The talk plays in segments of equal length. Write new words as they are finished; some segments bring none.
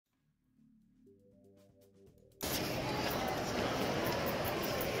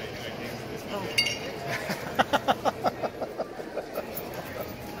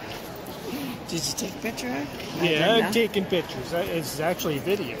take a picture? Yeah, I'm taking pictures. It's actually a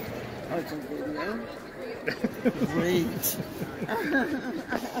video. Oh, it's a video? Great.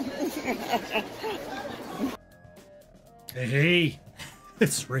 Hey,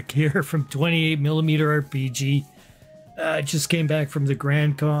 it's Rick here from 28mmRPG. I just came back from the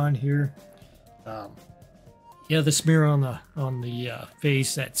Grandecon here. Yeah, the smear on the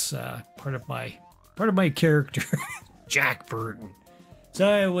face, that's part of my character, Jack Burton. So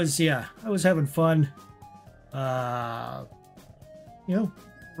I was having fun.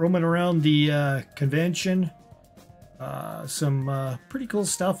 Roaming around the convention. Some pretty cool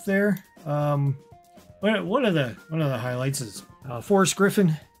stuff there. One of the highlights is Forrest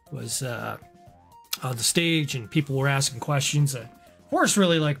Griffin was on the stage, and people were asking questions. Forrest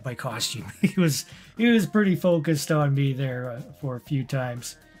really liked my costume. He was pretty focused on me there for a few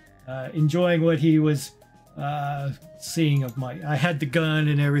times, enjoying what he was seeing of my. I had the gun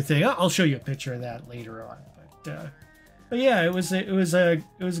and everything. I'll show you a picture of that later on. But yeah, it was a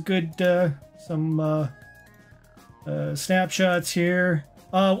good some snapshots here.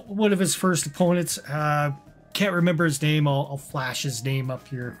 One of his first opponents, can't remember his name. I'll flash his name up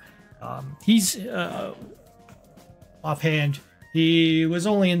here. He's offhand. He was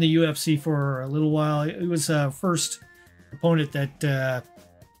only in the UFC for a little while. It was first opponent that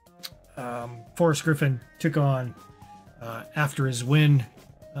Forrest Griffin took on after his win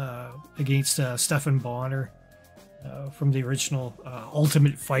against Stephan Bonner from the original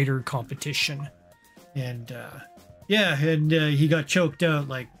Ultimate Fighter competition. And he got choked out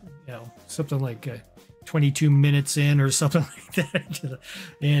like, something like 22 minutes in or something like that.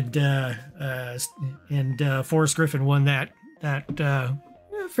 And Forrest Griffin won that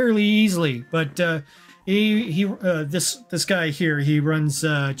fairly easily. But this guy here, he runs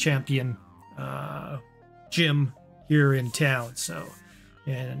Champion gym here in town. So,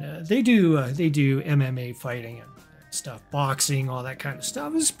 and they do MMA fighting and stuff, boxing, all that kind of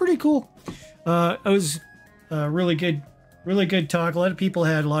stuff. It's pretty cool. It was really good talk. A lot of people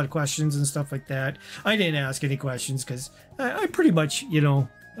had a lot of questions and stuff like that. I didn't ask any questions because I pretty much,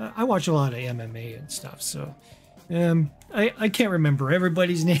 I watch a lot of MMA and stuff. So I can't remember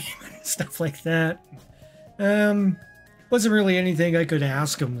everybody's name and stuff like that. Wasn't really anything I could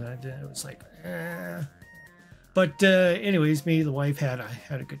ask them. It was like, But anyways, me and the wife had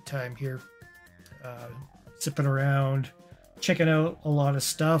a good time here, zipping around, checking out a lot of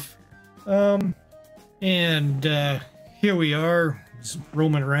stuff. And here we are, just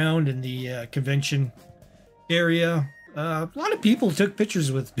roaming around in the convention area. A lot of people took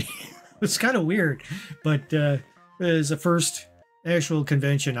pictures with me. It's kind of weird, but it was the first actual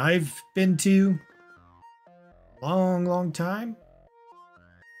convention I've been to. Long time.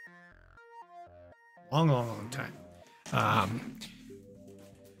 Long time.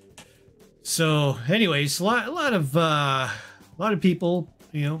 So anyways, a lot of people,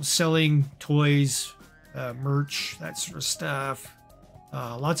 selling toys, merch, that sort of stuff.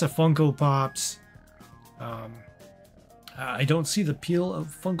 Lots of Funko Pops. I don't see the appeal of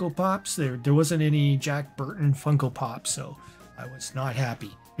Funko Pops. There wasn't any Jack Burton Funko Pops, so I was not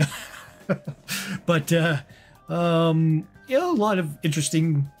happy. But a lot of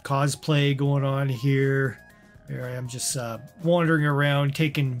interesting cosplay going on here. Here I am, just wandering around,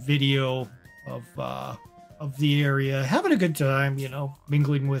 taking video of the area, having a good time,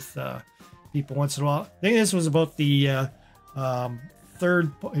 mingling with people once in a while. I think this was about the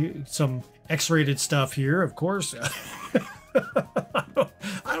some X-rated stuff here, of course.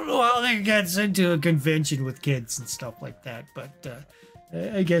 I don't know how that gets into a convention with kids and stuff like that, but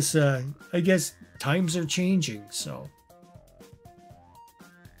I guess times are changing. So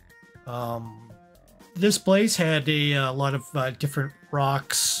this place had a lot of different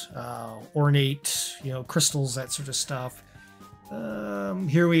rocks, ornate, crystals, that sort of stuff.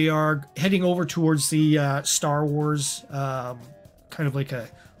 Here we are heading over towards the Star Wars, kind of like a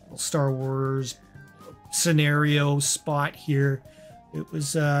Star Wars scenario spot here. It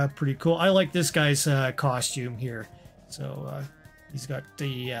was pretty cool. I like this guy's costume here. So he's got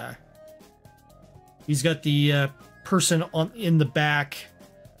the person in the back,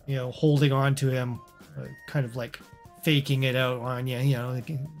 holding on to him, kind of like faking it out on you.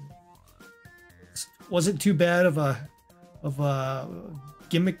 It wasn't too bad of a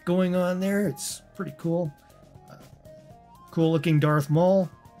gimmick going on there. It's pretty cool. Cool looking Darth Maul.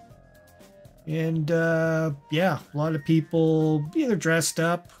 And yeah, a lot of people either dressed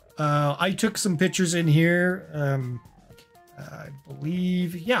up. I took some pictures in here. I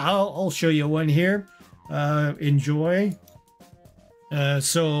believe, yeah, I'll show you one here. Enjoy.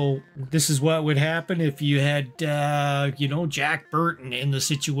 So this is what would happen if you had, Jack Burton in the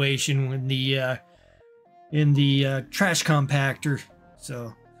situation when the in the trash compactor.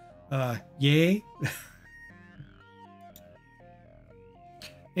 So, yay.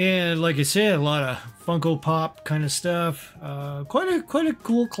 And like I said, a lot of Funko Pop kind of stuff. Quite a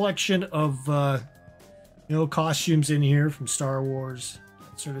cool collection of you know, costumes in here from Star Wars,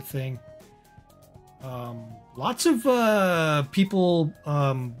 that sort of thing. Lots of people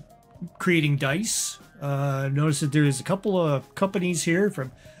creating dice. Notice that there's a couple of companies here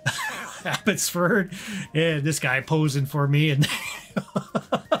from Abbotsford, and this guy posing for me and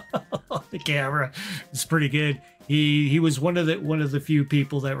the camera. It's pretty good. He was one of the few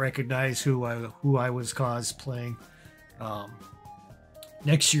people that recognized who I was cosplaying.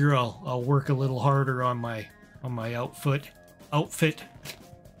 Next year I'll work a little harder on my outfit.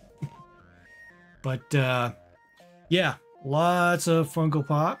 But yeah, lots of Funko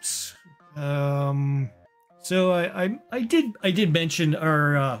Pops. So I did mention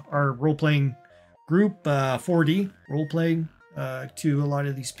our role playing group, 4D role playing, to a lot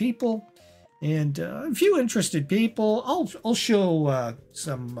of these people, and a few interested people. I'll show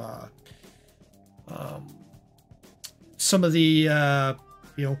some of the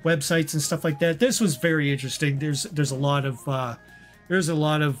you know, websites and stuff like that. This was very interesting. There's a lot of you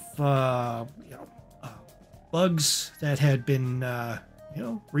know, bugs that had been you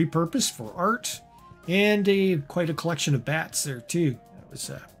know, repurposed for art, and quite a collection of bats there too. That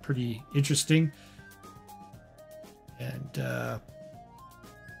was pretty interesting. And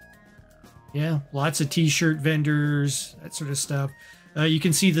yeah, lots of t-shirt vendors, that sort of stuff. You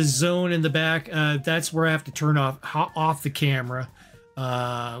can see the zone in the back. That's where I have to turn off the camera. You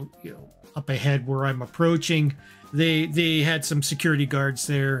know, up ahead where I'm approaching, they had some security guards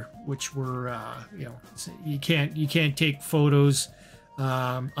there, which were you know, you can't take photos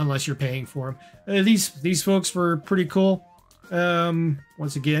unless you're paying for them. These folks were pretty cool.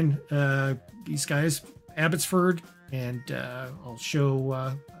 Once again, these guys, Abbotsford, and I'll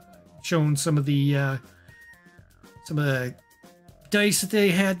shown some of the dice that they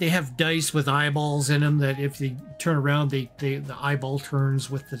had. They have dice with eyeballs in them that if they turn around, the eyeball turns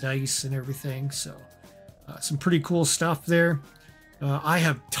with the dice and everything. So some pretty cool stuff there. I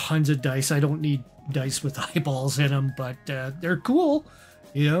have tons of dice. I don't need dice with eyeballs in them, but they're cool,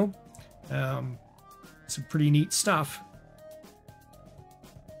 you know. Some pretty neat stuff.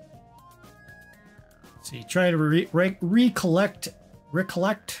 See, trying to recollect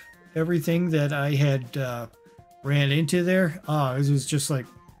everything that I had ran into there. Oh, it was just like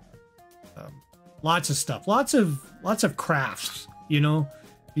lots of stuff, lots of crafts, you know,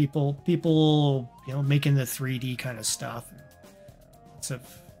 people, you know, making the 3D kind of stuff. Some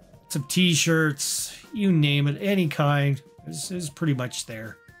t-shirts, you name it, any kind is pretty much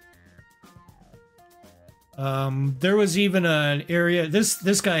there. There was even an area.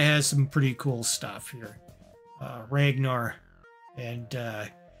 This guy has some pretty cool stuff here, Ragnar, and I'm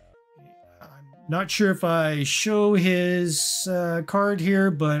not sure if I show his card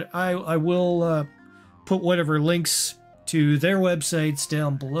here, but I will put whatever links to their websites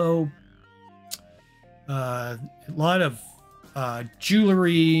down below. A lot of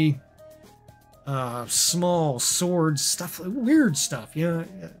jewelry, small swords, stuff, weird stuff. You know,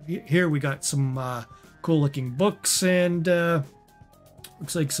 here we got some cool looking books, and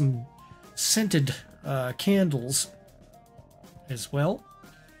looks like some scented candles as well.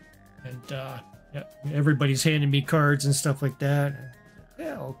 And yeah, everybody's handing me cards and stuff like that.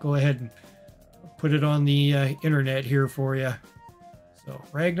 Yeah, I'll go ahead and put it on the internet here for you. So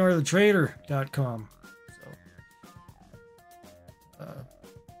RagnarTheTrader.com. So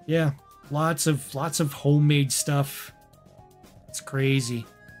yeah, lots of homemade stuff. It's crazy.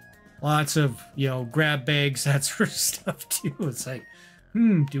 Lots of, you know, grab bags, that sort of stuff too. It's like,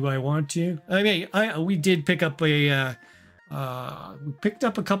 do I want to? I mean, we did pick up a we picked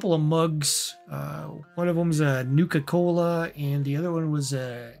up a couple of mugs. One of them's a Nuka-Cola, and the other one was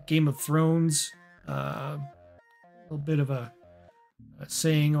a Game of Thrones. A little bit of a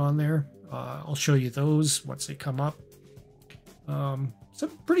saying on there. I'll show you those once they come up. Some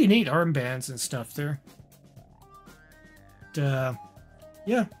pretty neat armbands and stuff there. But,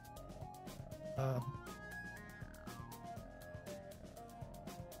 yeah.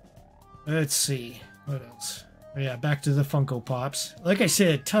 Let's see. What else? Oh, yeah, back to the Funko Pops. Like I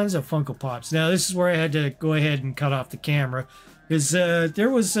said, tons of Funko Pops. Now, this is where I had to go ahead and cut off the camera. Because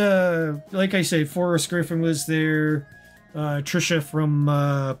there was, like I say, Forrest Griffin was there. Tricia from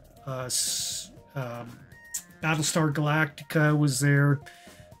Battlestar Galactica was there.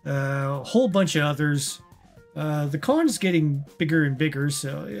 A whole bunch of others. The con is getting bigger and bigger,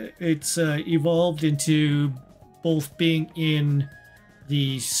 so it's evolved into both being in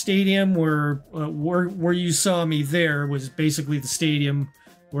the stadium where you saw me there was basically the stadium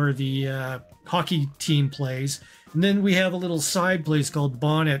where the hockey team plays. And then we have a little side place called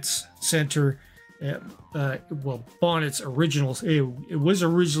Bonnet's Center. Well, Bonnet's originals. It was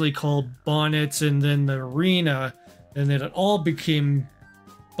originally called Bonnet's, and then the arena, and then it all became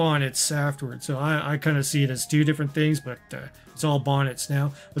Bonnet's afterwards. So I kind of see it as two different things, but it's all Bonnet's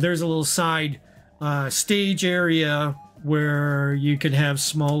now. But there's a little side stage area where you can have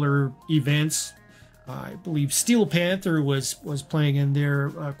smaller events. I believe Steel Panther was playing in there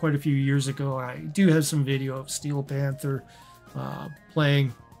quite a few years ago. I do have some video of Steel Panther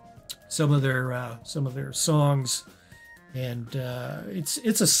playing some of their songs, and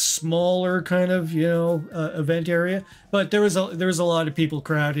it's a smaller kind of event area. But there was a lot of people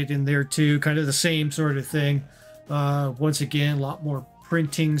crowded in there too, kind of the same sort of thing. Once again, a lot more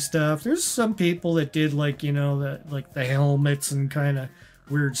printing stuff. There's some people that did like the helmets and kind of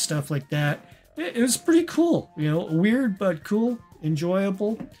weird stuff like that. It was pretty cool, weird but cool,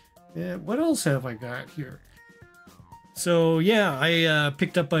 enjoyable. What else have I got here? So yeah, I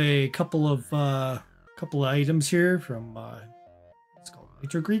picked up a couple of items here from it's called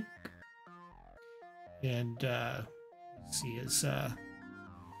Nature Greek, and let's see,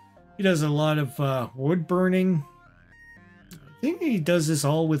 he does a lot of wood burning. I think he does this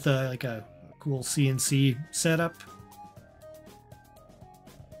all with like a cool CNC setup.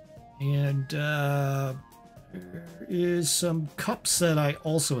 And there is some cups that I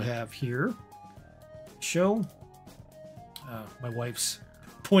also have here. Show. My wife's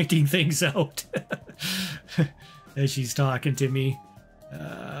pointing things out as she's talking to me.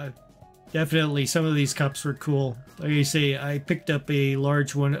 Definitely, some of these cups were cool. Like I say, I picked up a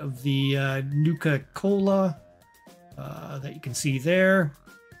large one of the Nuka-Cola that you can see there,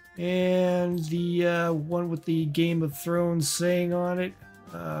 and the one with the Game of Thrones saying on it.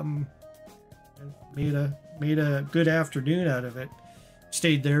 Made a good afternoon out of it.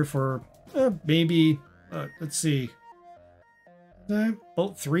 Stayed there for maybe let's see,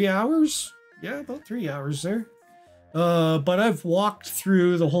 about 3 hours. Yeah, about 3 hours there. But I've walked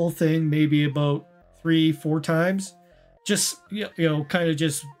through the whole thing maybe about 3-4 times. Just kind of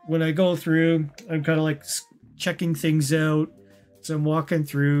just when I go through, I'm kind of like checking things out. So I'm walking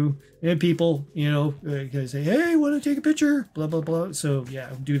through, and people, they say, "Hey, want to take a picture?" Blah blah blah. So yeah,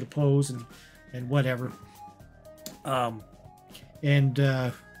 I'll do the pose and whatever. Yeah,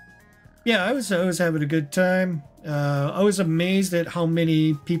 I was having a good time. I was amazed at how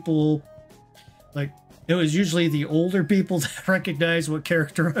many people, like, it was usually the older people that recognized what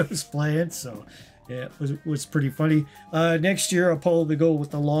character I was playing. So yeah, it was pretty funny. Next year I'll probably go with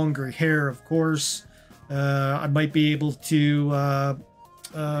the longer hair, of course. I might be able to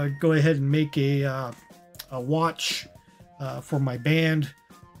go ahead and make a watch for my band.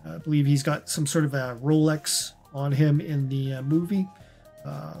 I believe he's got some sort of a Rolex on him in the movie.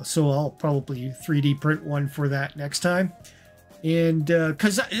 So I'll probably 3D print one for that next time. And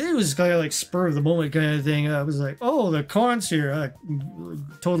because it was kind of like spur of the moment kind of thing. I was like, oh, the con's here. I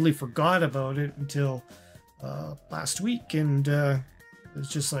totally forgot about it until last week. And it was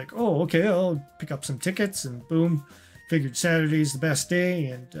just like, oh, okay, I'll pick up some tickets, and boom, figured Saturday's the best day,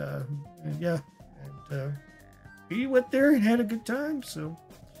 and yeah, and we went there and had a good time, so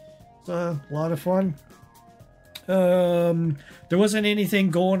it's a lot of fun. There wasn't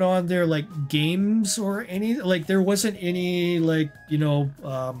anything going on there like games or any, like there wasn't any like,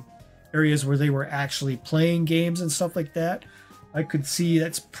 areas where they were actually playing games and stuff like that. I could see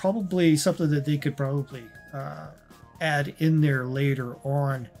that's probably something that they could probably add in there later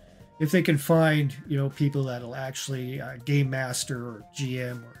on if they can find people that'll actually game master or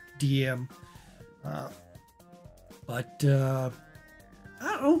GM or DM. But I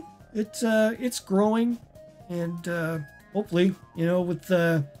don't know, it's growing, and hopefully with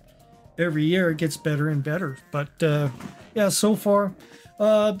every year it gets better and better. But yeah, so far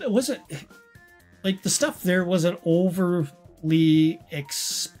it wasn't like the stuff there wasn't overly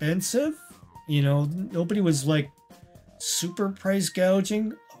expensive. Nobody was like super price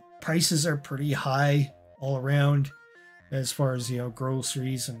gouging. Prices are pretty high all around as far as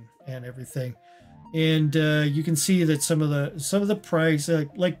groceries and everything. And you can see that some of the price,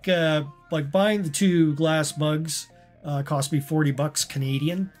 like buying the 2 glass mugs cost me $40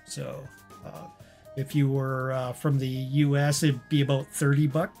 Canadian. So if you were from the US, it'd be about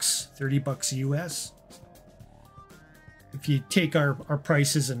 $30 US. If you take our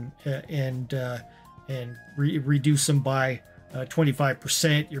prices and reduce them by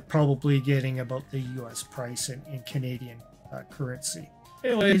 25%, you're probably getting about the US price in Canadian currency.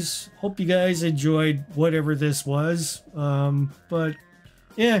 Anyways, hope you guys enjoyed whatever this was. But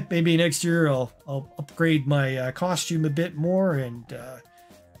yeah, maybe next year I'll upgrade my costume a bit more and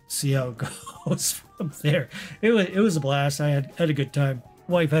see how it goes from there. It was a blast. I had a good time.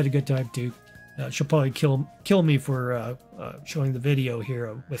 Wife had a good time too. She'll probably kill me for showing the video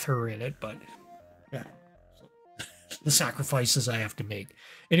here with her in it, but yeah, the sacrifices I have to make.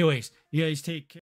 Anyways, you guys take care.